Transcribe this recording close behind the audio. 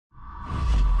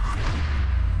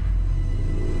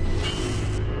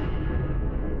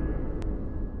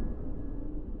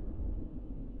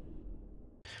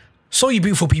So you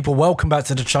beautiful people, welcome back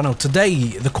to the channel. Today,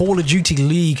 the Call of Duty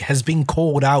League has been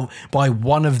called out by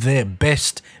one of their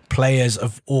best players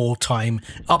of all time,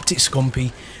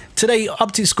 Scumpy. Today,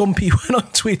 Scumpy went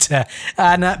on Twitter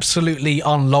and absolutely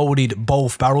unloaded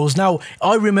both barrels. Now,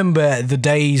 I remember the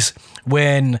days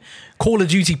when Call of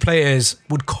Duty players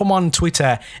would come on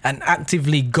Twitter and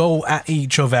actively go at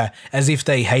each other as if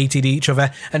they hated each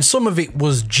other, and some of it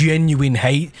was genuine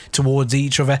hate towards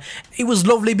each other. It was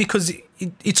lovely because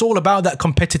it's all about that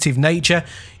competitive nature.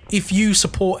 If you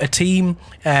support a team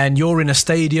and you're in a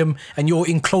stadium and you're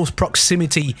in close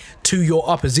proximity to your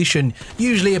opposition,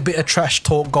 usually a bit of trash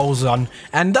talk goes on,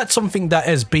 and that's something that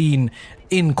has been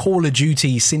in Call of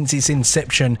Duty since its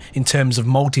inception in terms of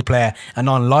multiplayer and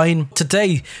online.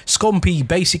 Today, Scumpy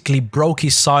basically broke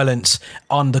his silence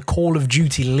on the Call of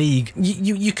Duty League.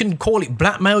 You can call it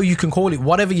blackmail, you can call it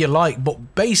whatever you like,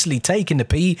 but basically taking the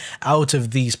pee out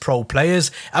of these pro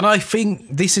players. And I think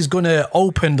this is going to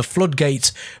open the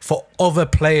floodgates for other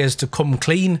players to come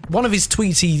clean. One of his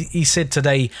tweets, he said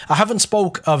today, "I haven't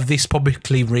spoke of this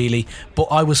publicly really, but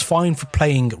I was fined for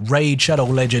playing Raid Shadow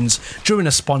Legends during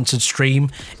a sponsored stream.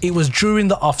 It was during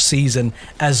the off season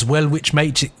as well, which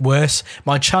makes it worse.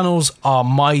 My channels are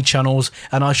my channels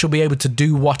and I should be able to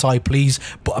do what I please,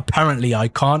 but apparently I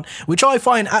can't," which I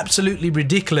find absolutely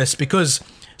ridiculous because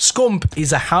Scump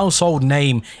is a household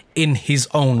name in his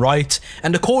own right,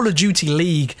 and the Call of Duty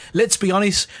League, let's be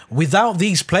honest, without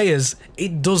these players,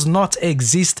 it does not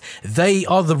exist. They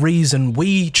are the reason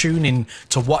we tune in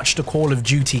to watch the Call of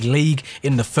Duty League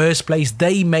in the first place.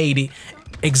 They made it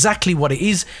exactly what it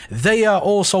is. They are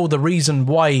also the reason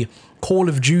why Call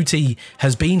of Duty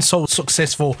has been so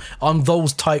successful on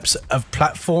those types of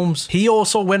platforms. He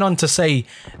also went on to say,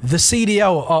 "The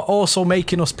CDL are also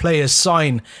making us players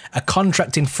sign a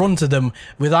contract in front of them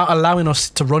without allowing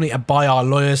us to run it by our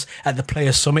lawyers at the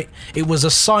Player Summit. It was a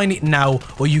sign it now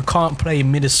or you can't play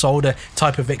in Minnesota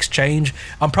type of exchange.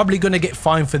 I'm probably going to get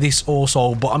fined for this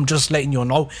also, but I'm just letting you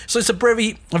know." So it's a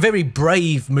very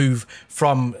brave move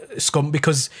from Scump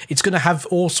because it's going to have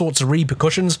all sorts of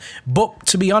repercussions. But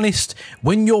to be honest,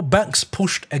 when your back's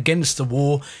pushed against the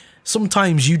wall,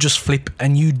 sometimes you just flip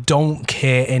and you don't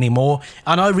care anymore.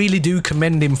 And I really do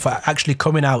commend him for actually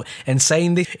coming out and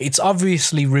saying this. It's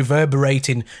obviously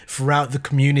reverberating throughout the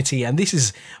community, and this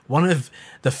is one of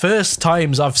the first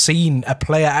times I've seen a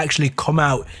player actually come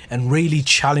out and really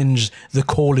challenge the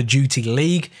Call of Duty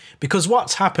League, because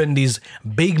what's happened is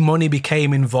big money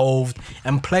became involved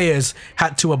and players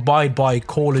had to abide by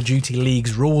Call of Duty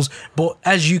League's rules. But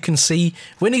as you can see,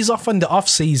 when he's off on the off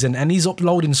season and he's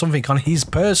uploading something on his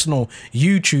personal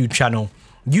YouTube channel,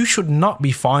 you should not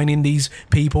be fining these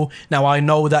people. Now, I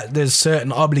know that there's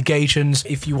certain obligations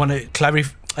if you want to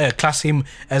class him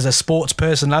as a sports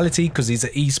personality, because he's an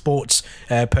esports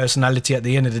personality at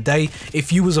the end of the day.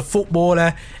 If you was a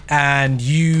footballer and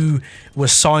you were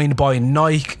signed by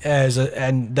Nike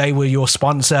and they were your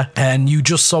sponsor, and you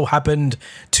just so happened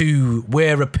to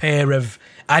wear a pair of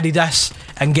Adidas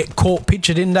and get caught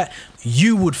pictured in that,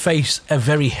 you would face a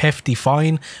very hefty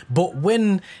fine. But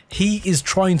when he is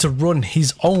trying to run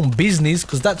his own business,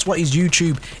 because that's what his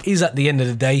YouTube is at the end of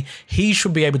the day, he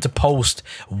should be able to post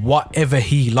whatever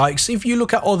he likes. If you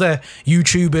look at other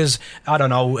YouTubers, I don't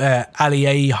know,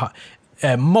 Ali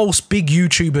A, most big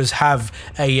YouTubers have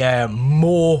a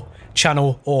more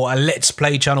channel or a let's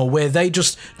play channel where they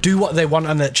just do what they want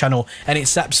on that channel, and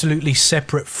it's absolutely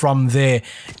separate from their,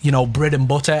 you know, bread and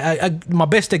butter. My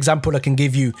best example I can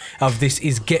give you of this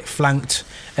is Get Flanked.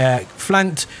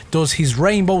 Flanked does his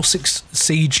Rainbow Six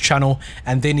Siege channel,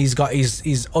 and then he's got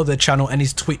his other channel and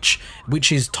his Twitch,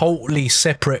 which is totally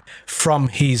separate from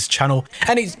his channel.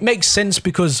 And it makes sense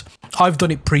because I've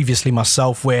done it previously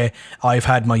myself, where I've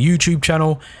had my YouTube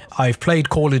channel, I've played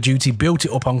Call of Duty, built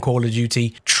it up on Call of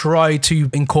Duty, tried to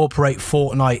incorporate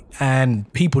Fortnite,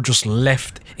 and people just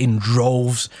left in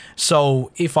droves.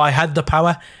 So if I had the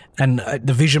power and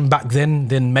the vision back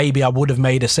then maybe I would have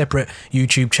made a separate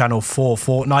YouTube channel for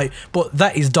Fortnite. But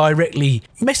that is directly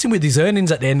messing with his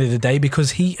earnings at the end of the day,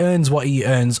 because he earns what he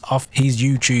earns off his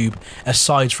YouTube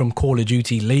aside from Call of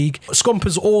Duty League. Scump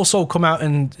has also come out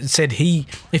and said he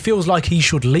feels like he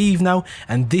should leave now,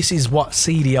 and this is what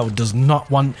CDL does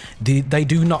not want. They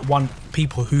do not want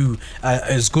people who are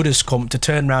as good as Scump to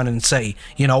turn around and say,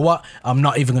 you know what, I'm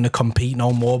not even going to compete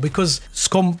no more, because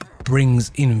Scump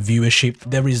brings in viewership.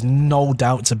 There is no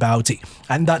doubts about it,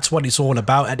 and that's what it's all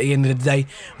about at the end of the day.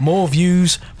 More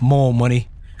views, more money.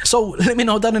 So let me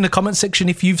know down in the comment section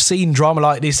if you've seen drama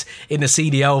like this in the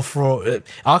CDL for,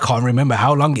 I can't remember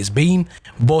how long it's been,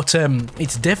 but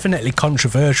it's definitely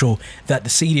controversial that the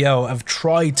CDL have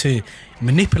tried to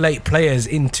manipulate players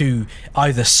into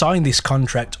either sign this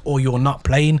contract or you're not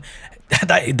playing.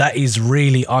 That is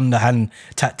really underhand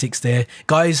tactics there.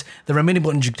 Guys, there are many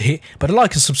buttons you could hit, but a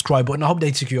like and subscribe button, I hope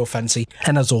they took your fancy.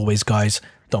 And as always, guys,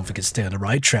 don't forget to stay on the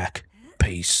right track.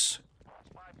 Peace.